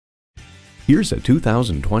Here's a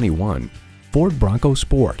 2021 Ford Bronco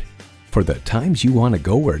Sport. For the times you want to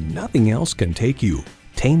go where nothing else can take you,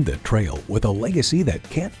 tame the trail with a legacy that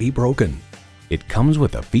can't be broken. It comes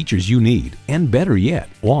with the features you need and, better yet,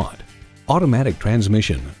 want. Automatic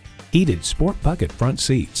transmission, heated sport bucket front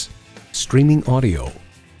seats, streaming audio,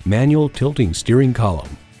 manual tilting steering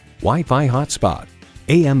column, Wi-Fi hotspot,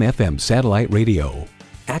 AM/FM satellite radio,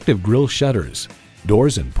 active grille shutters,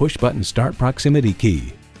 doors and push-button start proximity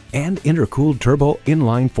key, and intercooled turbo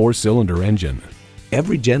inline 4-cylinder engine.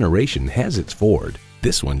 Every generation has its Ford.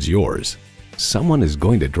 This one's yours. Someone is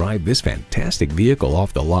going to drive this fantastic vehicle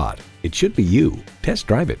off the lot. It should be you. Test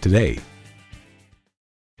drive it today.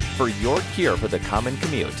 For your cure for the common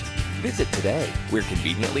commute, visit today. We're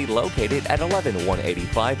conveniently located at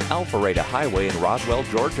 11185 Alpharetta Highway in Roswell,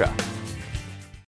 Georgia.